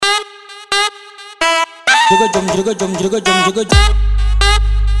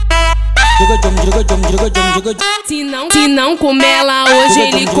Se não come ela hoje,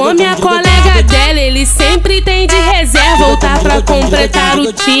 ele come a colega dela. Ele sempre tem de reserva voltar pra completar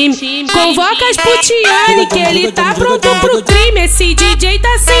o time. Convoca as putiane que ele tá pronto pro crime. Esse DJ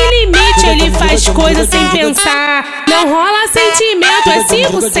tá sem limite, ele faz coisas sem pensar. Não rola sentimento, é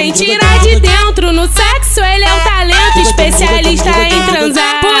 5 sem tirar de dentro. No sexo ele é o talento, especialista em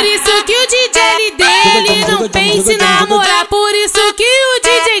transar. Por isso que o DJ dele não pensa em namorar. Por isso que o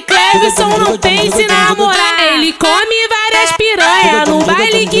DJ CLEVERSON não pensa em namorar. Ele come várias piranhas no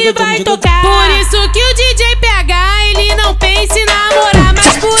baile que vai tocar. Por isso que o DJ PH ele não pensa em namorar.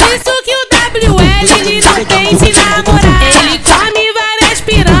 Mas por isso que o WL ele não pensa em namorar. Ele come várias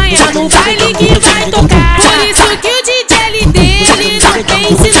piranhas no baile que vai tocar. Por isso que o DJ dele não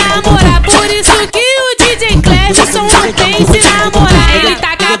pensa em namorar. Por isso que o DJ CLEVERSON não pensa em namorar. Ele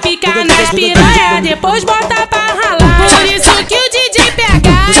taca a pica nas piranhas, depois bota pra ralar. Por isso que o DJ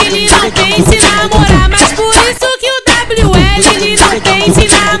PH ele não pensa em namorar. Mas por isso que o WL ele não pensa em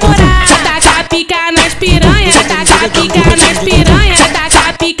namorar. Taca a pica nas piranhas, taca a pica nas piranhas, taca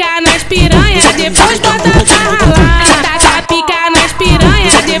a pica nas piranhas, depois bota pra ralar. Taca a pica nas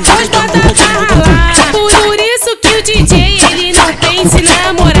piranhas, depois bota pra ralar. Por isso que o DJ ele não pensa em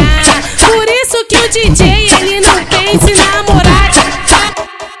namorar. Por isso que o DJ ele não pensa em namorar.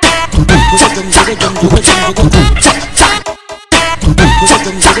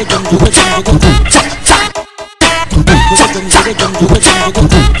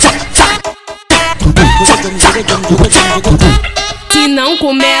 Se não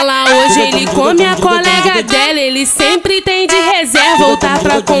come ela hoje, ele come a colega dela. Ele sempre tem de reserva voltar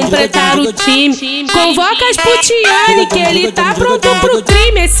pra completar o time. Convoca as putiane que ele tá pronto pro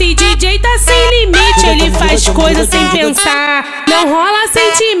crime. Esse DJ tá sem limite, ele faz coisas sem pensar. Não rola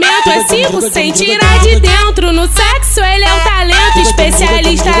sentimento, é 5 sem tirar de dentro. No sexo ele é o talento,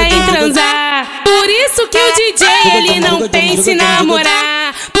 especialista em transar. Por isso que o DJ ele não pensa em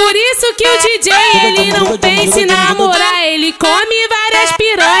namorar. Por isso que o DJ ele não pensa em namorar. Ele come várias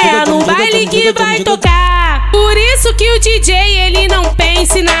piranhas no baile que vai tocar. Por isso que o DJ ele não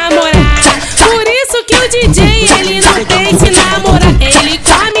pensa em namorar. Por isso que o DJ ele não pensa em namorar. Ele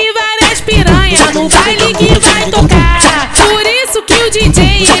come várias piranhas no baile que vai tocar. Por isso que o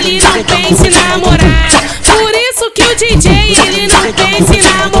DJ ele não pensa em namorar. Por isso que o DJ ele não pensa em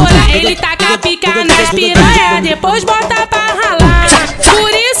namorar. Ele taca a pica nas piranhas, depois bota pra ralar.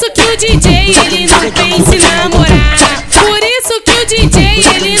 Por isso que o DJ ele não pensa em namorar. Por isso que o DJ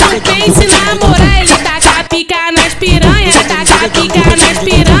ele não pensa em namorar. Ele taca a pica nas piranhas, taca a pica nas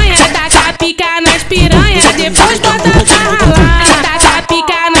piranhas, taca a pica nas piranhas, depois bota pra ralar. Taca a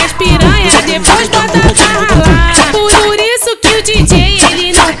pica nas piranhas, depois bota pra ralar. Por isso que o DJ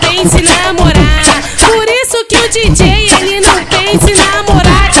ele não pensa em namorar. Por isso que o DJ ele não pensa em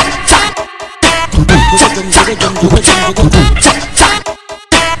namorar.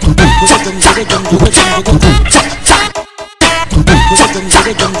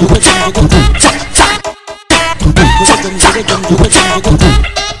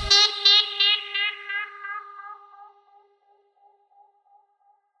 Thank you.